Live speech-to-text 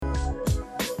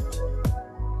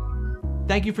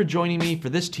Thank you for joining me for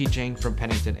this teaching from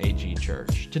Pennington AG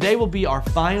Church. Today will be our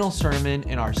final sermon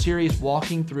in our series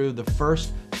walking through the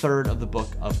first third of the book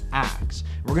of Acts.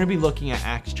 We're going to be looking at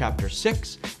Acts chapter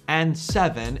 6 and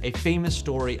 7, a famous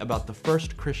story about the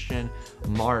first Christian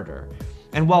martyr.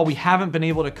 And while we haven't been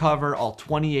able to cover all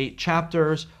 28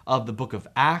 chapters of the book of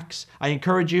Acts, I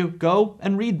encourage you, go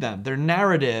and read them. They're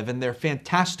narrative and they're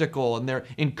fantastical and they're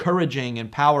encouraging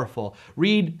and powerful.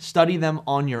 Read, study them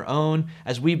on your own.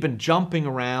 As we've been jumping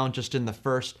around just in the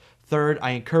first third, I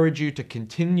encourage you to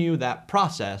continue that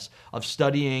process of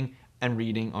studying and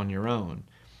reading on your own.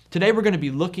 Today we're going to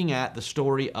be looking at the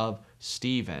story of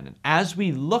Stephen. And as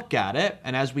we look at it,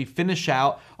 and as we finish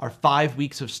out our 5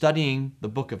 weeks of studying the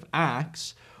book of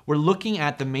Acts, we're looking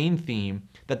at the main theme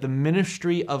that the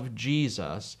ministry of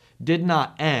Jesus did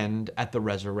not end at the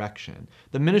resurrection.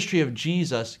 The ministry of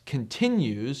Jesus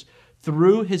continues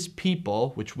through his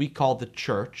people, which we call the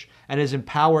church, and is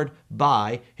empowered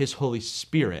by his Holy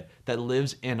Spirit that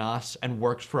lives in us and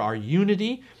works for our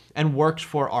unity and works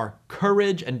for our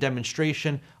courage and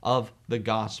demonstration of the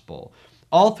gospel.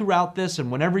 All throughout this, and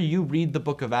whenever you read the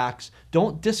book of Acts,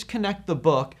 don't disconnect the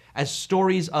book as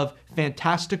stories of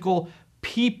fantastical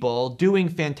people doing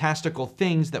fantastical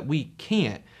things that we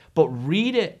can't, but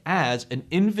read it as an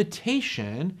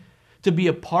invitation to be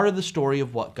a part of the story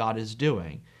of what God is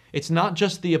doing. It's not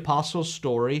just the apostles'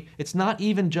 story. It's not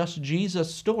even just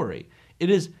Jesus' story. It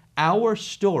is our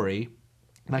story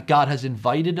that God has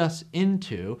invited us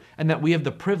into and that we have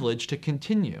the privilege to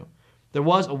continue. There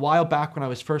was a while back when I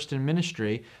was first in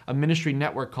ministry, a ministry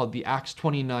network called the Acts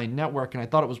 29 Network, and I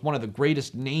thought it was one of the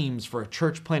greatest names for a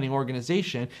church planting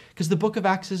organization because the book of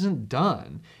Acts isn't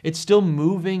done. It's still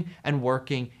moving and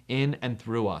working in and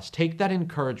through us. Take that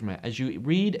encouragement as you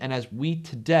read and as we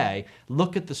today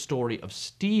look at the story of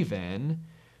Stephen.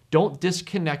 Don't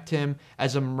disconnect him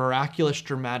as a miraculous,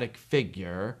 dramatic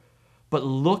figure, but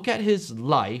look at his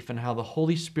life and how the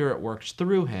Holy Spirit works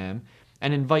through him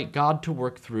and invite God to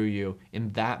work through you in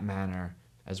that manner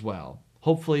as well.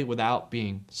 Hopefully without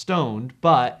being stoned,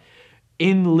 but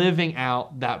in living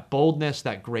out that boldness,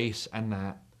 that grace, and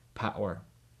that power.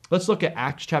 Let's look at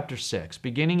Acts chapter 6,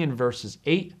 beginning in verses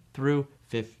 8 through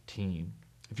 15.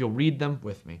 If you'll read them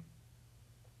with me.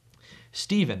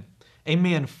 Stephen, a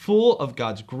man full of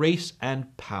God's grace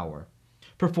and power,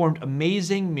 performed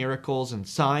amazing miracles and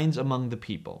signs among the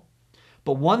people.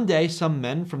 But one day some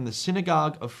men from the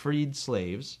synagogue of freed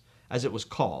slaves, as it was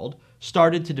called,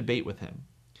 started to debate with him.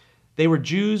 They were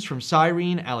Jews from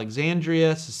Cyrene,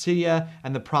 Alexandria, Cilicia,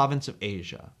 and the province of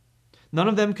Asia. None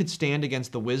of them could stand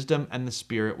against the wisdom and the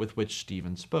spirit with which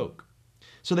Stephen spoke.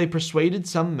 So they persuaded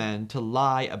some men to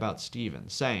lie about Stephen,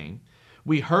 saying,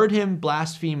 "We heard him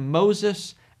blaspheme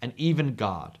Moses and even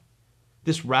God."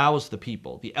 This roused the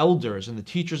people, the elders and the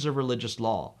teachers of religious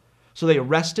law. So they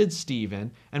arrested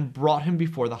Stephen and brought him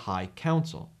before the high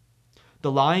council.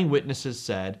 The lying witnesses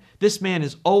said, "This man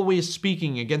is always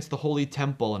speaking against the holy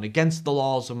temple and against the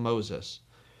laws of Moses.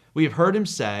 We have heard him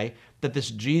say that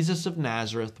this Jesus of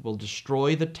Nazareth will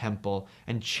destroy the temple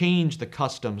and change the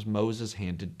customs Moses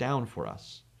handed down for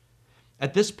us."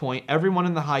 At this point, everyone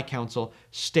in the high council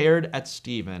stared at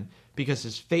Stephen because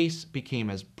his face became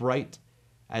as bright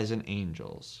as an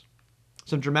angel's.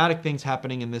 Some dramatic things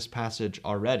happening in this passage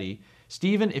already.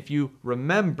 Stephen, if you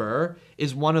remember,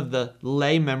 is one of the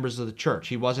lay members of the church.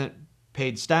 He wasn't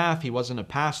paid staff. He wasn't a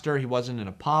pastor. He wasn't an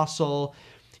apostle.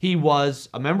 He was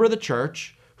a member of the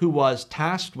church who was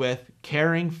tasked with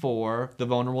caring for the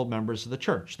vulnerable members of the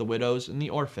church, the widows and the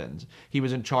orphans. He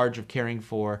was in charge of caring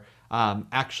for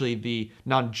actually the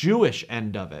non-Jewish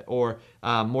end of it, or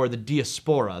more the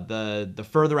diaspora, the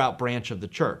further out branch of the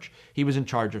church. He was in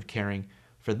charge of caring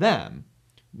for them,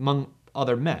 among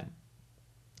other men.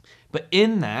 But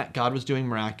in that, God was doing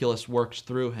miraculous works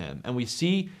through him. And we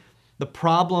see the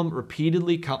problem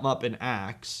repeatedly come up in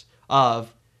Acts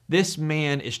of this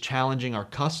man is challenging our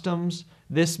customs.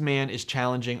 This man is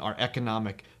challenging our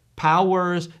economic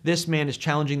powers. This man is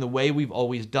challenging the way we've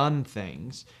always done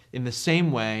things, in the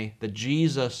same way that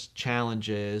Jesus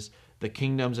challenges the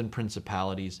kingdoms and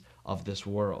principalities of this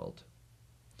world.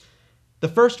 The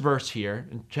first verse here,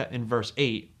 in verse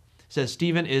 8, says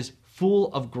Stephen is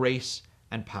full of grace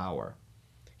and power.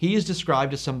 He is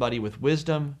described as somebody with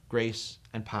wisdom, grace,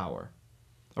 and power.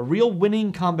 A real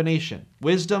winning combination.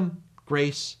 Wisdom,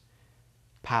 grace,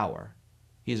 power.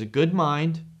 He has a good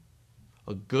mind,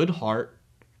 a good heart,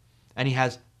 and he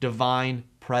has divine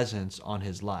presence on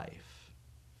his life.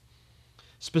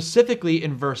 Specifically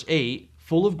in verse 8,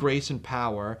 full of grace and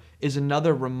power, is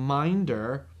another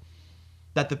reminder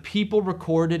that the people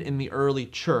recorded in the early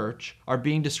church are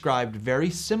being described very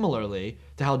similarly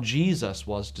to how Jesus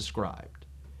was described.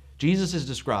 Jesus is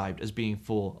described as being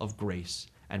full of grace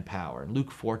and power. In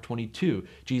Luke 4:22,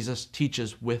 Jesus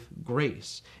teaches with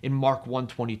grace. In Mark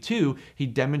 1:22, he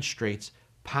demonstrates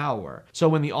power. So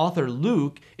when the author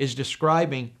Luke is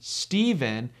describing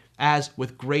Stephen as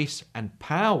with grace and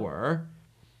power,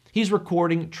 he's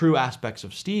recording true aspects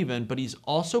of Stephen, but he's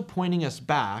also pointing us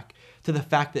back to the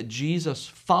fact that Jesus'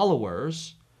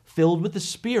 followers, filled with the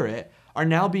Spirit, are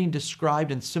now being described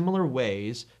in similar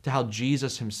ways to how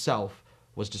Jesus himself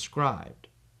was described.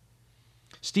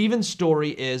 Stephen's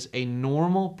story is a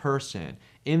normal person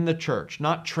in the church,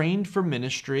 not trained for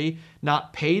ministry,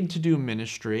 not paid to do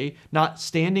ministry, not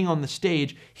standing on the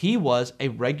stage. He was a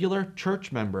regular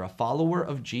church member, a follower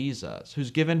of Jesus,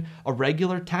 who's given a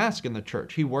regular task in the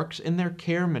church. He works in their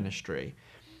care ministry.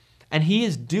 And he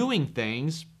is doing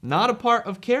things not a part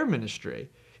of care ministry.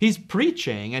 He's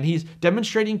preaching and he's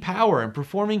demonstrating power and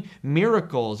performing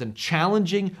miracles and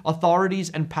challenging authorities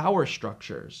and power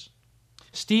structures.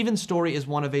 Stephen's story is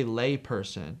one of a lay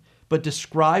person, but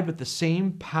described with the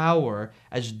same power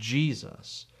as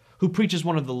Jesus, who preaches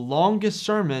one of the longest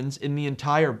sermons in the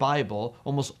entire Bible,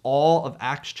 almost all of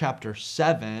Acts chapter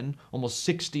 7, almost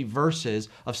 60 verses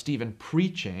of Stephen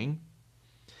preaching.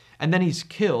 And then he's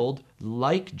killed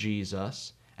like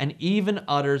Jesus and even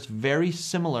utters very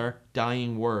similar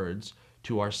dying words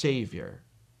to our Savior.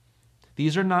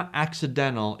 These are not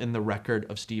accidental in the record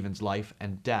of Stephen's life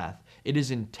and death. It is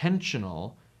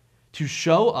intentional to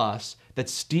show us that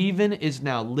Stephen is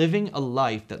now living a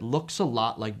life that looks a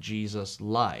lot like Jesus'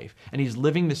 life. And he's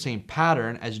living the same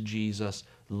pattern as Jesus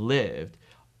lived,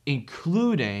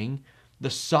 including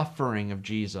the suffering of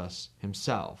Jesus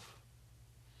himself.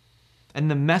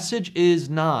 And the message is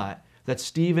not that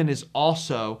Stephen is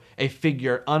also a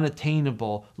figure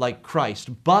unattainable like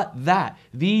Christ, but that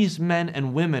these men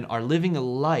and women are living a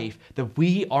life that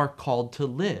we are called to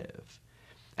live.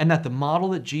 And that the model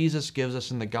that Jesus gives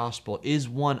us in the gospel is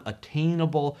one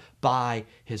attainable by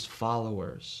his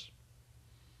followers.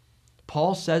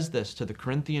 Paul says this to the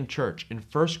Corinthian church in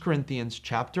 1 Corinthians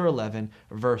chapter 11,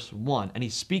 verse 1. And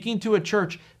he's speaking to a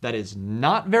church that is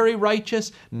not very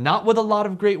righteous, not with a lot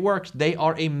of great works. They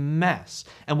are a mess.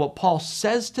 And what Paul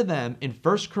says to them in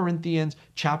 1 Corinthians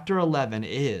chapter 11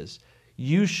 is,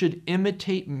 you should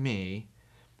imitate me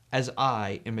as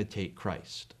I imitate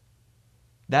Christ.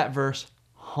 That verse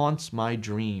haunts my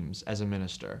dreams as a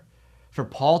minister. For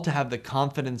Paul to have the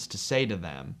confidence to say to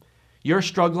them, you're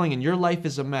struggling and your life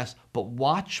is a mess, but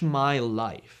watch my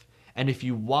life. And if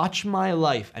you watch my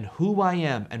life and who I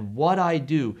am and what I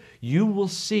do, you will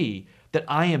see that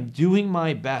I am doing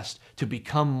my best to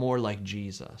become more like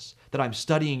Jesus, that I'm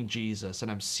studying Jesus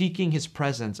and I'm seeking his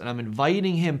presence and I'm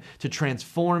inviting him to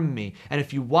transform me. And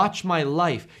if you watch my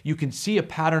life, you can see a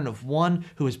pattern of one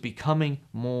who is becoming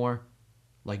more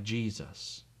like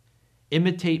Jesus.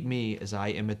 Imitate me as I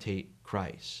imitate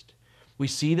Christ. We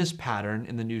see this pattern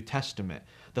in the New Testament.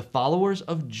 The followers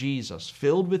of Jesus,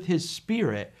 filled with his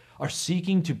Spirit, are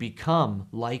seeking to become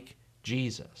like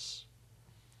Jesus.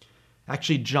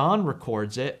 Actually, John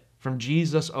records it from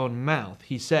Jesus' own mouth.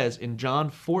 He says in John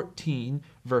 14,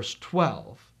 verse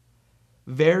 12,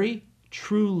 very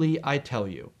truly I tell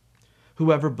you,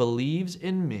 whoever believes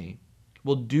in me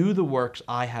will do the works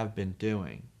I have been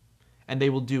doing, and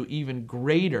they will do even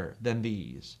greater than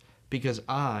these, because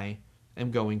I am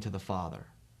going to the Father.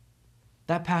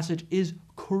 That passage is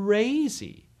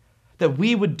crazy, that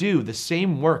we would do the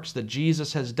same works that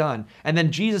Jesus has done. And then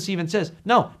Jesus even says,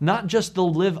 no, not just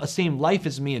they'll live a same life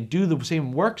as me and do the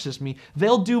same works as me,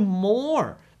 they'll do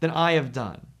more than I have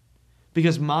done,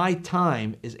 because my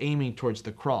time is aiming towards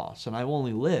the cross and I will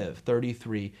only live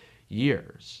 33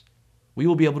 years. We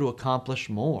will be able to accomplish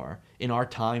more in our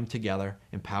time together,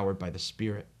 empowered by the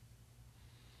Spirit.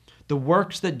 The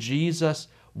works that Jesus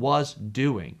was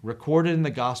doing, recorded in the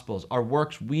Gospels, are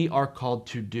works we are called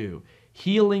to do.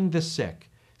 Healing the sick,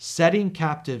 setting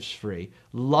captives free,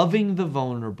 loving the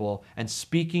vulnerable, and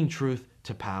speaking truth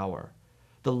to power.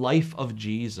 The life of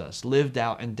Jesus lived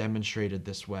out and demonstrated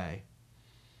this way.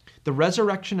 The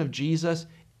resurrection of Jesus,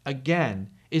 again,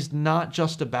 is not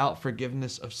just about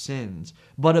forgiveness of sins,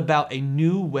 but about a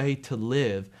new way to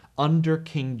live under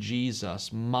King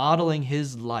Jesus, modeling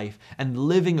his life and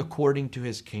living according to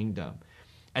his kingdom.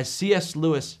 As C.S.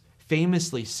 Lewis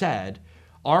famously said,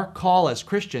 our call as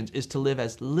Christians is to live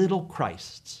as little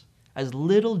Christs, as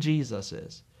little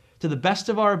Jesuses, to the best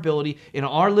of our ability in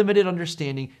our limited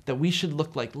understanding, that we should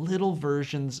look like little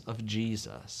versions of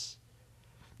Jesus.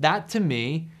 That to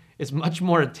me is much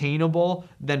more attainable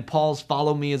than Paul's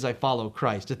follow me as I follow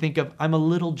Christ. To think of, I'm a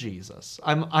little Jesus.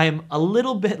 I'm a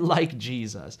little bit like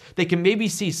Jesus. They can maybe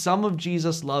see some of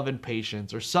Jesus' love and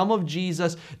patience, or some of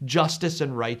Jesus' justice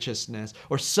and righteousness,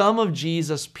 or some of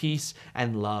Jesus' peace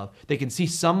and love. They can see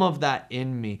some of that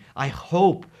in me. I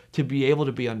hope to be able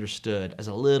to be understood as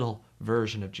a little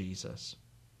version of Jesus.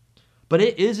 But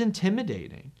it is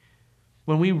intimidating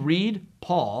when we read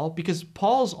Paul, because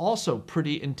Paul's also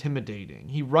pretty intimidating.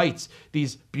 He writes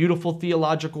these beautiful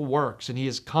theological works, and he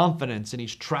has confidence, and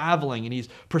he's traveling, and he's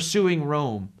pursuing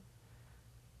Rome.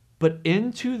 But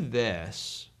into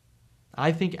this,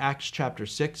 I think Acts chapter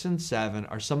 6 and 7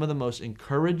 are some of the most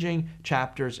encouraging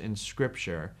chapters in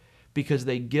Scripture, because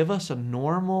they give us a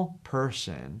normal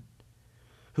person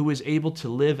who is able to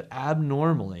live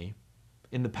abnormally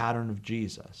in the pattern of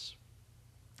Jesus.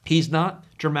 He's not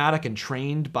dramatic and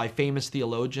trained by famous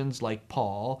theologians like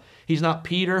Paul. He's not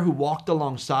Peter, who walked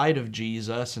alongside of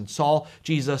Jesus and saw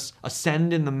Jesus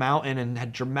ascend in the mountain and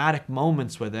had dramatic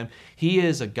moments with him. He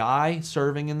is a guy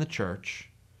serving in the church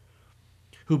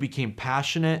who became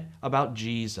passionate about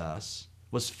Jesus,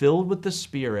 was filled with the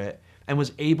Spirit, and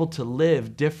was able to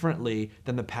live differently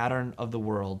than the pattern of the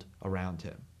world around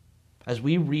him. As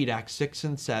we read Acts 6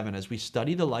 and 7, as we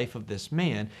study the life of this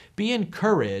man, be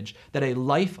encouraged that a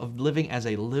life of living as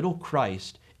a little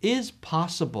Christ is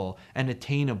possible and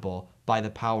attainable by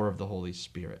the power of the Holy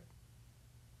Spirit.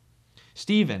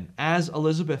 Stephen, as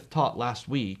Elizabeth taught last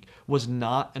week, was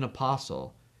not an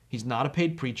apostle. He's not a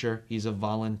paid preacher, he's a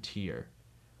volunteer.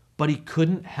 But he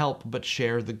couldn't help but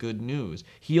share the good news,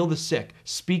 heal the sick,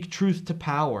 speak truth to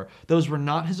power. Those were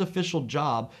not his official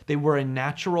job. They were a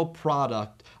natural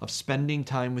product of spending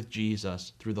time with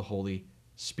Jesus through the Holy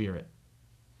Spirit.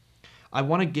 I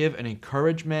want to give an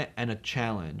encouragement and a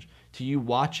challenge to you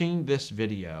watching this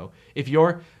video. If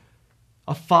you're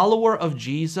a follower of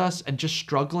Jesus and just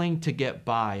struggling to get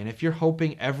by, and if you're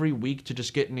hoping every week to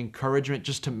just get an encouragement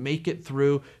just to make it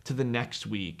through to the next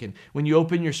week, and when you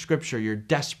open your scripture, you're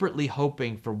desperately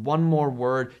hoping for one more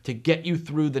word to get you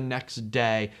through the next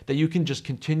day, that you can just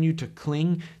continue to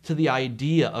cling to the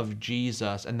idea of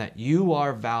Jesus and that you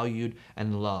are valued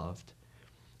and loved.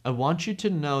 I want you to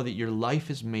know that your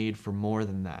life is made for more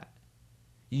than that.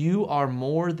 You are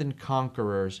more than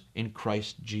conquerors in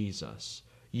Christ Jesus.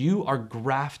 You are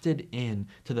grafted in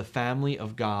to the family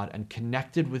of God and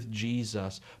connected with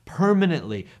Jesus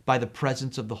permanently by the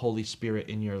presence of the Holy Spirit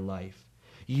in your life.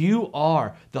 You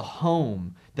are the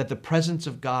home that the presence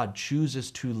of God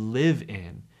chooses to live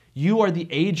in. You are the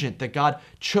agent that God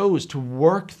chose to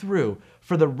work through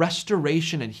for the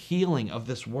restoration and healing of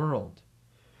this world.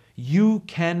 You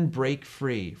can break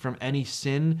free from any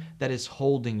sin that is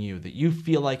holding you, that you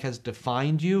feel like has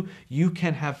defined you. You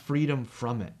can have freedom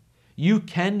from it. You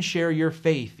can share your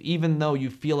faith even though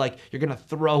you feel like you're going to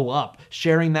throw up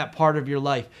sharing that part of your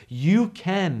life. You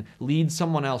can lead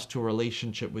someone else to a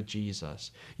relationship with Jesus.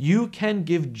 You can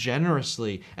give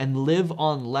generously and live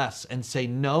on less and say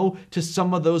no to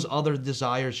some of those other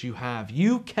desires you have.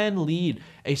 You can lead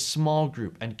a small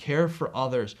group and care for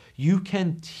others. You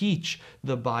can teach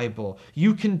the Bible.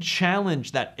 You can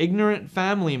challenge that ignorant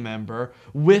family member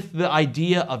with the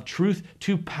idea of truth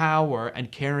to power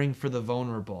and caring for the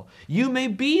vulnerable. You may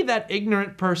be that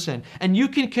ignorant person, and you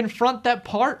can confront that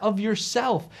part of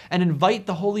yourself and invite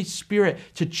the Holy Spirit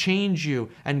to change you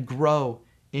and grow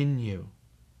in you.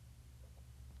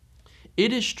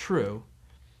 It is true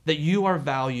that you are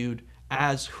valued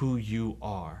as who you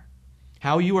are.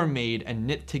 How you are made and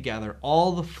knit together,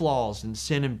 all the flaws and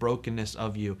sin and brokenness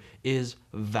of you is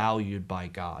valued by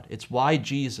God. It's why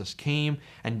Jesus came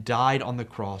and died on the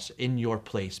cross in your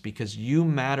place, because you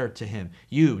matter to him.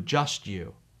 You, just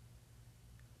you.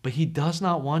 But he does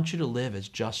not want you to live as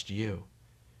just you.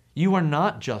 You are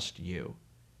not just you.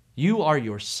 You are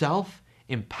yourself,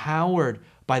 empowered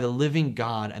by the living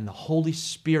God and the Holy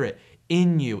Spirit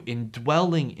in you,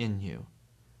 indwelling in you.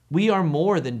 We are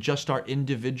more than just our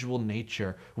individual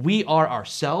nature. We are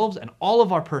ourselves and all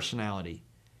of our personality,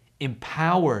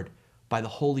 empowered by the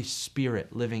Holy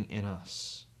Spirit living in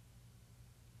us.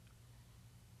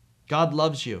 God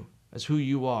loves you as who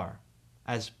you are,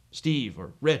 as Steve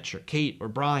or Rich or Kate or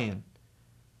Brian.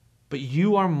 But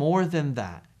you are more than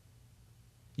that.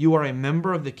 You are a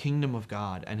member of the kingdom of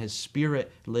God, and his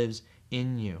Spirit lives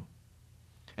in you.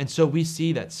 And so we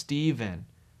see that Stephen,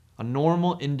 a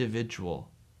normal individual,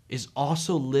 is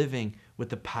also living with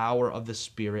the power of the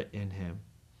Spirit in him.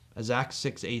 As Acts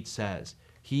 6:8 says,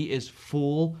 he is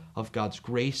full of God's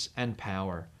grace and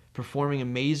power, performing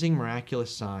amazing,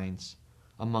 miraculous signs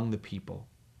among the people.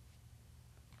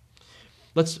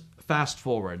 Let's fast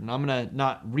forward, and I'm going to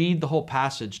not read the whole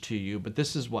passage to you, but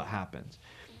this is what happens.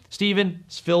 Stephen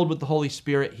is filled with the Holy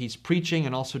Spirit. He's preaching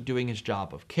and also doing his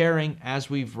job of caring. As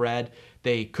we've read,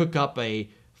 they cook up a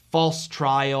false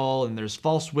trial, and there's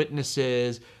false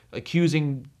witnesses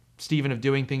accusing Stephen of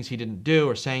doing things he didn't do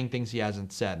or saying things he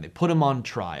hasn't said. And they put him on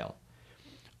trial.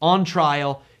 On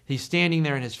trial, he's standing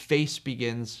there and his face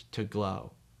begins to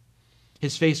glow.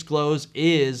 His face glows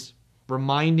is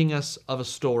reminding us of a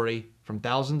story from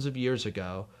thousands of years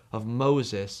ago of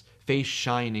Moses, face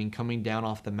shining, coming down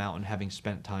off the mountain, having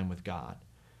spent time with God.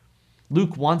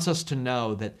 Luke wants us to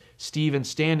know that Stephen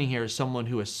standing here is someone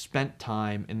who has spent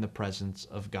time in the presence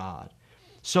of God.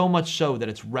 So much so that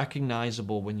it's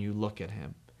recognizable when you look at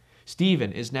him.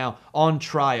 Stephen is now on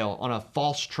trial, on a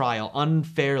false trial,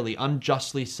 unfairly,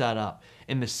 unjustly set up,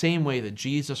 in the same way that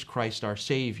Jesus Christ, our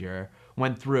Savior,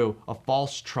 went through a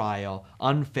false trial,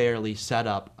 unfairly set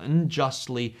up,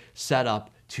 unjustly set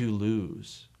up to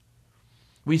lose.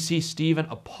 We see Stephen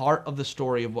a part of the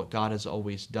story of what God has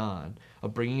always done,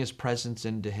 of bringing his presence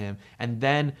into him, and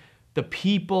then the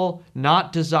people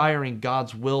not desiring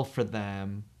God's will for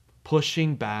them,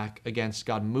 pushing back against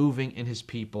God, moving in his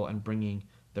people and bringing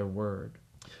their word.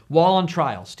 While on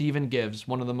trial, Stephen gives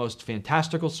one of the most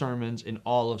fantastical sermons in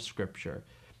all of Scripture.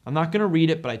 I'm not going to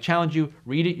read it, but I challenge you,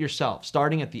 read it yourself,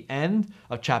 starting at the end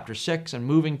of chapter 6 and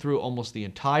moving through almost the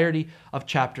entirety of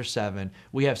chapter 7.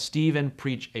 We have Stephen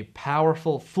preach a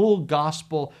powerful, full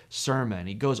gospel sermon.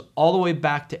 He goes all the way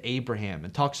back to Abraham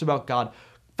and talks about God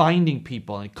finding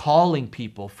people and calling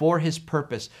people for his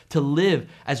purpose to live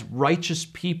as righteous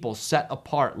people set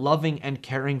apart, loving and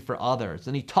caring for others.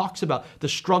 And he talks about the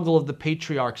struggle of the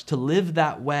patriarchs to live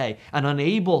that way and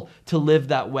unable to live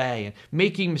that way and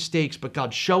making mistakes, but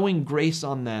God showing grace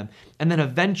on them. And then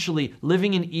eventually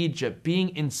living in Egypt,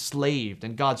 being enslaved,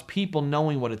 and God's people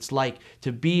knowing what it's like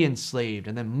to be enslaved.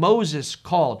 And then Moses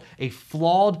called a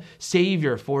flawed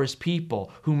savior for his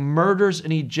people who murders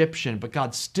an Egyptian, but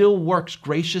God still works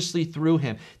graciously through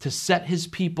him to set his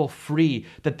people free,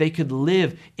 that they could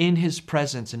live in his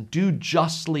presence and do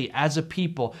justly as a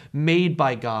people made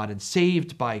by God and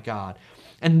saved by God.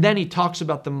 And then he talks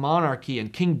about the monarchy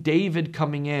and King David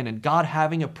coming in and God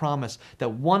having a promise that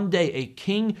one day a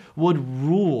king would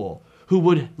rule who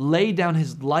would lay down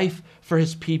his life for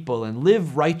his people and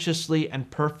live righteously and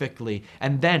perfectly.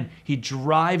 And then he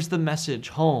drives the message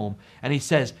home and he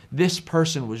says, this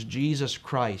person was Jesus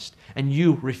Christ, and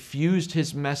you refused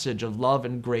his message of love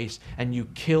and grace and you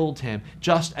killed him,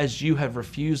 just as you have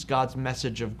refused God's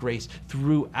message of grace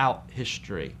throughout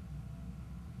history.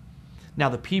 Now,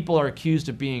 the people are accused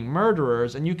of being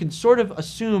murderers, and you can sort of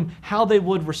assume how they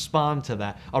would respond to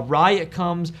that. A riot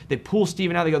comes, they pull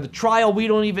Stephen out, they go, the trial, we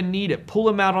don't even need it. Pull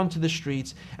him out onto the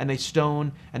streets, and they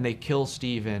stone and they kill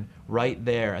Stephen right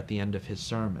there at the end of his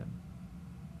sermon.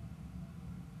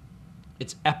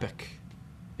 It's epic.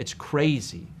 It's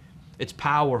crazy. It's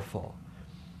powerful.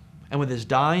 And with his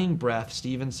dying breath,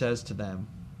 Stephen says to them,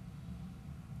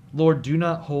 Lord, do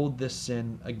not hold this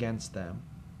sin against them.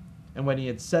 And when he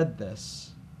had said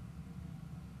this,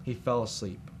 he fell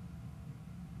asleep.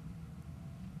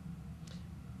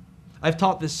 I've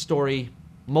taught this story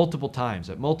multiple times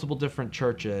at multiple different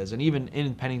churches and even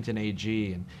in Pennington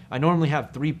AG. And I normally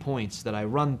have 3 points that I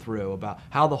run through about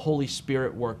how the Holy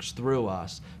Spirit works through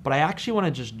us. But I actually want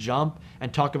to just jump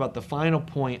and talk about the final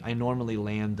point I normally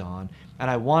land on.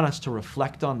 And I want us to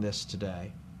reflect on this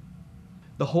today.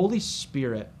 The Holy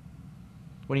Spirit,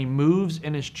 when he moves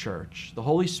in his church, the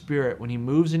Holy Spirit, when he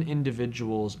moves in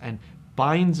individuals and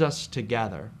binds us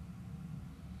together,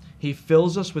 he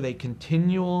fills us with a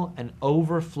continual and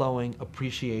overflowing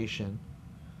appreciation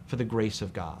for the grace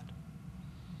of God.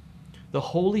 The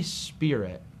Holy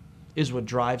Spirit is what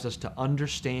drives us to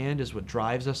understand, is what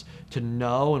drives us to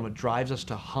know, and what drives us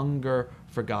to hunger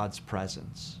for God's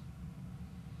presence.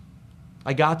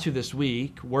 I got to this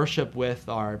week worship with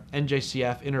our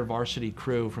NJCF InterVarsity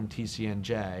crew from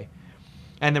TCNJ,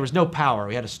 and there was no power.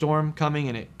 We had a storm coming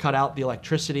and it cut out the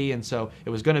electricity, and so it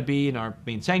was going to be in our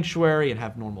main sanctuary and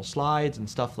have normal slides and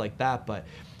stuff like that, but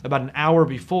about an hour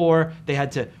before, they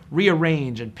had to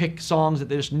rearrange and pick songs that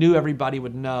they just knew everybody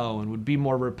would know and would be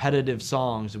more repetitive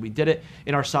songs. And we did it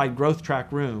in our side growth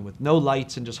track room with no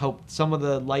lights and just hoped some of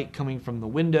the light coming from the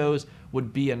windows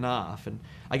would be enough. And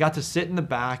I got to sit in the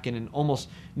back and in almost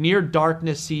near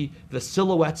darkness see the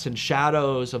silhouettes and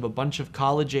shadows of a bunch of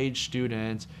college-age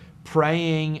students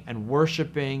praying and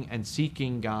worshiping and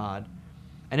seeking God.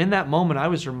 And in that moment, I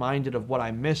was reminded of what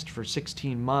I missed for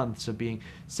 16 months of being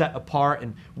set apart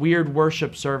in weird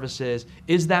worship services,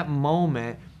 is that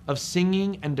moment of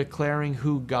singing and declaring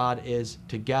who God is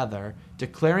together,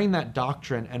 declaring that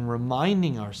doctrine and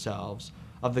reminding ourselves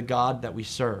of the God that we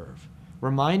serve,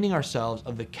 reminding ourselves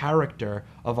of the character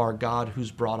of our God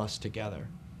who's brought us together,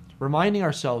 reminding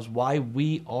ourselves why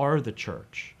we are the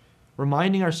church,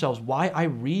 reminding ourselves why I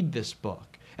read this book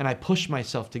and I push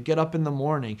myself to get up in the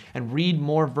morning and read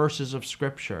more verses of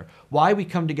Scripture, why we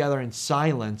come together in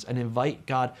silence and invite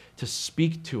God to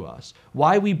speak to us,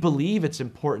 why we believe it's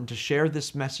important to share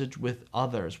this message with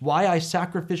others, why I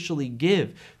sacrificially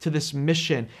give to this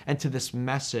mission and to this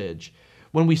message.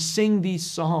 When we sing these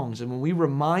songs and when we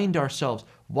remind ourselves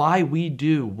why we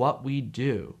do what we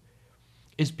do,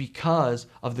 is because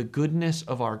of the goodness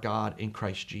of our God in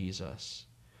Christ Jesus.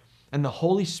 And the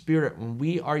Holy Spirit, when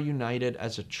we are united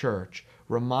as a church,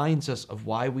 reminds us of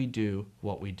why we do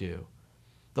what we do.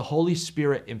 The Holy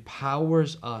Spirit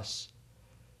empowers us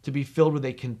to be filled with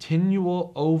a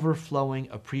continual overflowing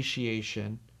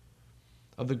appreciation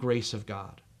of the grace of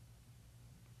God.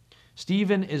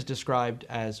 Stephen is described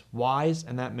as wise,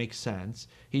 and that makes sense.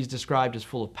 He's described as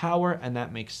full of power, and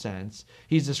that makes sense.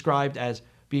 He's described as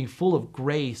being full of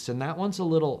grace, and that one's a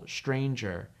little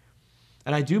stranger.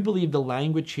 And I do believe the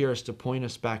language here is to point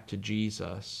us back to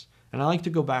Jesus. And I like to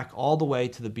go back all the way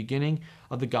to the beginning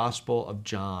of the Gospel of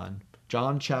John.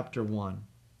 John chapter 1,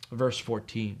 verse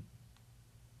 14.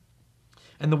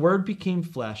 And the Word became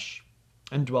flesh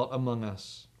and dwelt among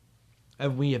us,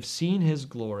 and we have seen his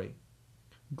glory,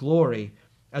 glory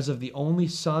as of the only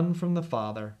Son from the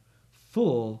Father,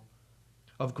 full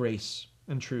of grace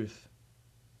and truth.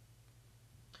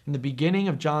 In the beginning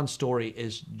of John's story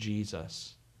is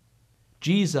Jesus.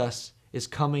 Jesus is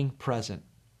coming present,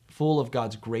 full of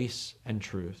God's grace and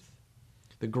truth.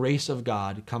 The grace of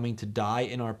God coming to die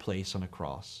in our place on a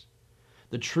cross.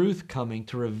 The truth coming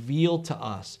to reveal to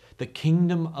us the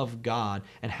kingdom of God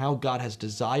and how God has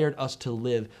desired us to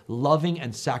live loving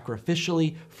and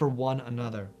sacrificially for one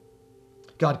another.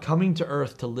 God coming to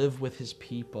earth to live with his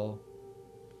people.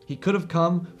 He could have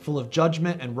come full of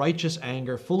judgment and righteous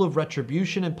anger, full of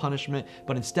retribution and punishment,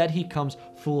 but instead he comes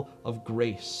full of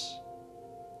grace.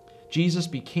 Jesus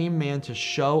became man to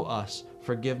show us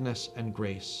forgiveness and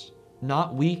grace.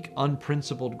 Not weak,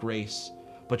 unprincipled grace,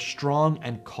 but strong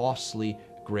and costly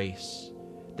grace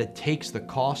that takes the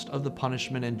cost of the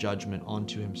punishment and judgment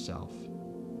onto himself.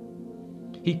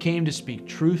 He came to speak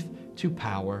truth to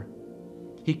power.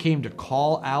 He came to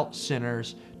call out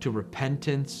sinners to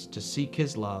repentance, to seek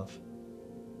his love.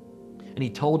 And he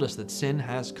told us that sin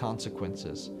has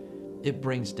consequences. It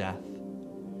brings death.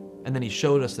 And then he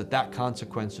showed us that that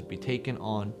consequence would be taken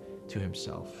on to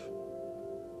himself.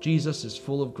 Jesus is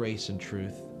full of grace and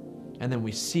truth. And then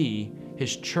we see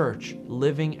his church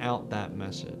living out that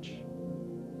message.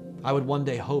 I would one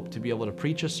day hope to be able to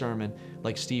preach a sermon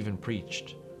like Stephen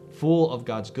preached, full of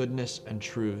God's goodness and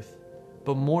truth.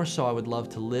 But more so, I would love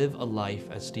to live a life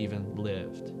as Stephen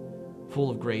lived, full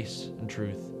of grace and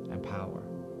truth and power.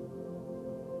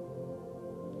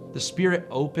 The Spirit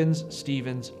opens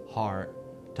Stephen's heart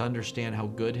to understand how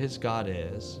good his God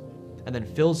is, and then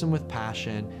fills him with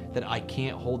passion that I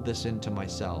can't hold this into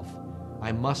myself.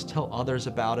 I must tell others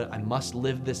about it. I must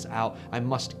live this out. I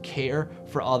must care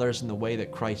for others in the way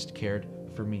that Christ cared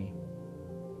for me.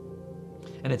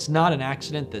 And it's not an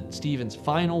accident that Stephen's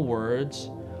final words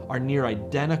are near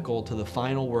identical to the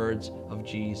final words of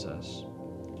Jesus.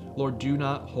 Lord, do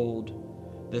not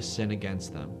hold this sin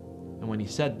against them. And when he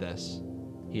said this,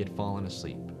 he had fallen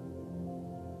asleep.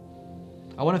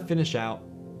 I want to finish out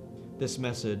this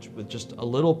message with just a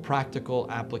little practical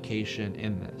application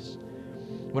in this.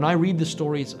 When I read the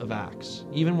stories of Acts,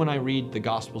 even when I read the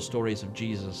gospel stories of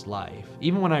Jesus' life,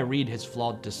 even when I read his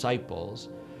flawed disciples,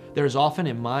 there's often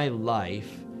in my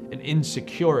life an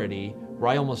insecurity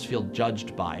where I almost feel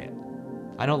judged by it.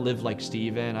 I don't live like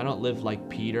Stephen. I don't live like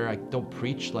Peter. I don't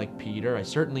preach like Peter. I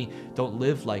certainly don't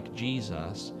live like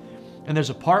Jesus. And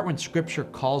there's a part when Scripture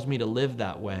calls me to live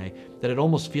that way that it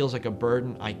almost feels like a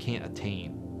burden I can't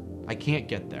attain. I can't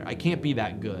get there. I can't be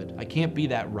that good. I can't be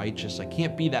that righteous. I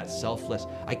can't be that selfless.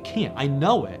 I can't. I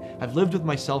know it. I've lived with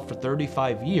myself for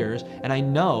 35 years, and I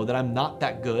know that I'm not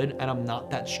that good, and I'm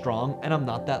not that strong, and I'm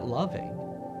not that loving.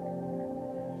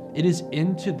 It is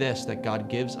into this that God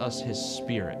gives us his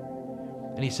Spirit.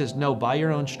 And he says, no, by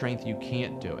your own strength, you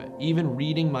can't do it. Even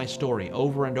reading my story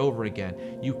over and over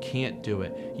again, you can't do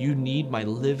it. You need my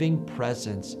living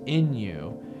presence in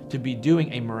you to be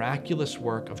doing a miraculous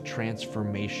work of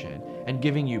transformation and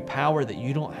giving you power that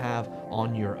you don't have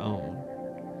on your own.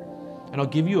 And I'll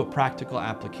give you a practical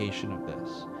application of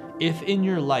this. If in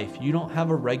your life you don't have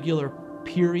a regular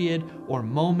period or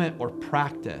moment or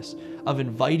practice of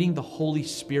inviting the Holy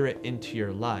Spirit into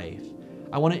your life,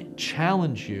 I want to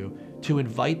challenge you to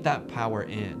invite that power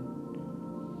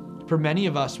in. For many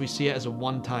of us, we see it as a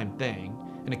one-time thing,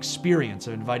 an experience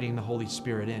of inviting the Holy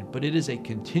Spirit in, but it is a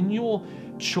continual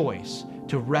choice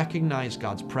to recognize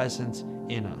God's presence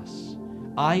in us.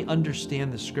 I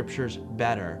understand the scriptures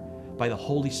better by the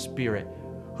Holy Spirit,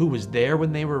 who was there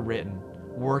when they were written,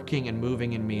 working and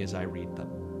moving in me as I read them.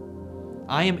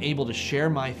 I am able to share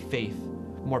my faith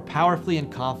more powerfully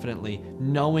and confidently,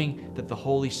 knowing that the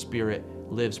Holy Spirit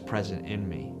lives present in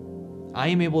me. I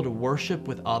am able to worship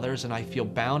with others, and I feel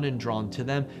bound and drawn to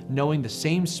them, knowing the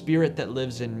same Spirit that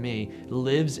lives in me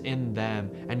lives in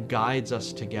them and guides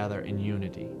us together in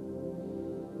unity.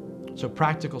 So,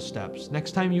 practical steps.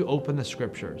 Next time you open the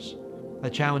scriptures, I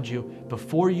challenge you,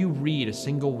 before you read a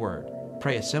single word,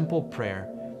 pray a simple prayer.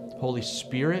 Holy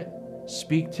Spirit,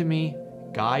 speak to me,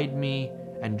 guide me,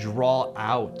 and draw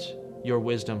out your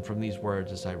wisdom from these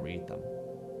words as I read them.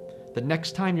 The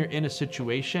next time you're in a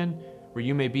situation where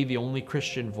you may be the only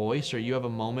Christian voice, or you have a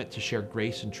moment to share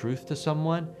grace and truth to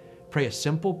someone, pray a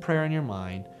simple prayer in your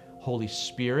mind. Holy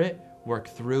Spirit, work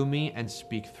through me and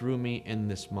speak through me in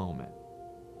this moment.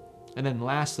 And then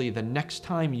lastly, the next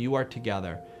time you are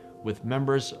together with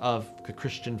members of the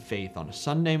Christian faith on a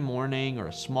Sunday morning or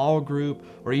a small group,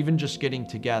 or even just getting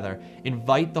together,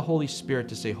 invite the Holy Spirit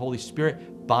to say, Holy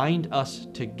Spirit, bind us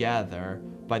together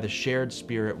by the shared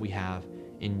spirit we have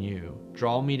in you.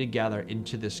 Draw me together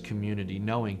into this community,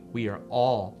 knowing we are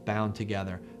all bound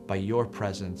together by your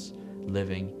presence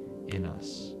living in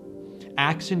us.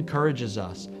 Acts encourages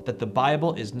us that the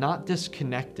Bible is not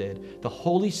disconnected. The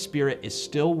Holy Spirit is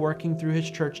still working through his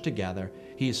church together.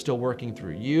 He is still working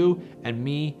through you and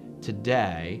me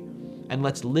today. And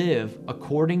let's live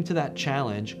according to that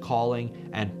challenge, calling,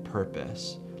 and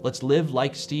purpose. Let's live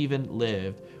like Stephen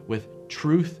lived, with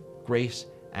truth, grace,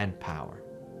 and power.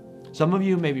 Some of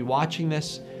you may be watching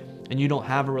this and you don't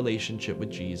have a relationship with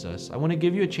Jesus. I want to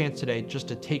give you a chance today just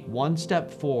to take one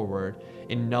step forward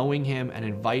in knowing him and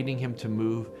inviting him to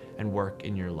move and work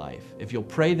in your life. If you'll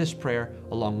pray this prayer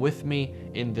along with me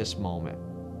in this moment.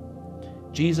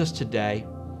 Jesus, today,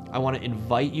 I want to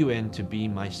invite you in to be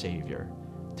my Savior,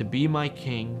 to be my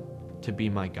King, to be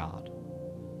my God.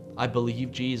 I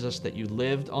believe, Jesus, that you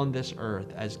lived on this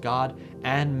earth as God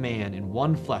and man in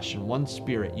one flesh and one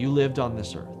spirit. You lived on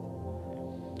this earth.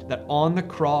 That on the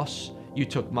cross, you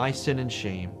took my sin and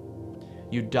shame.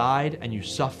 You died and you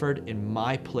suffered in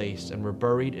my place and were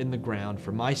buried in the ground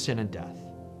for my sin and death.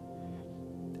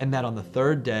 And that on the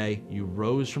third day, you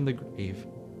rose from the grave,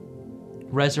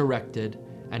 resurrected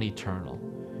and eternal.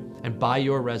 And by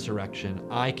your resurrection,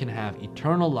 I can have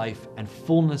eternal life and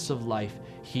fullness of life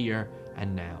here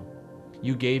and now.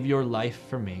 You gave your life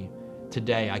for me.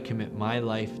 Today, I commit my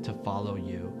life to follow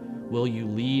you. Will you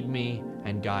lead me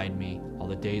and guide me all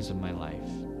the days of my life?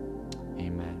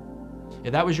 Amen.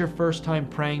 If that was your first time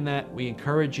praying that, we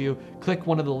encourage you, click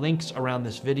one of the links around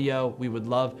this video. We would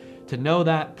love to know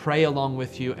that, pray along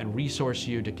with you, and resource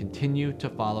you to continue to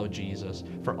follow Jesus.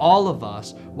 For all of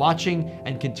us watching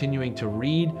and continuing to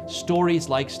read stories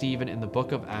like Stephen in the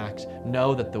book of Acts,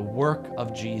 know that the work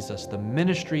of Jesus, the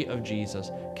ministry of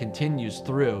Jesus, continues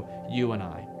through you and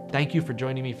I. Thank you for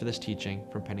joining me for this teaching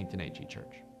from Pennington AG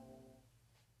Church.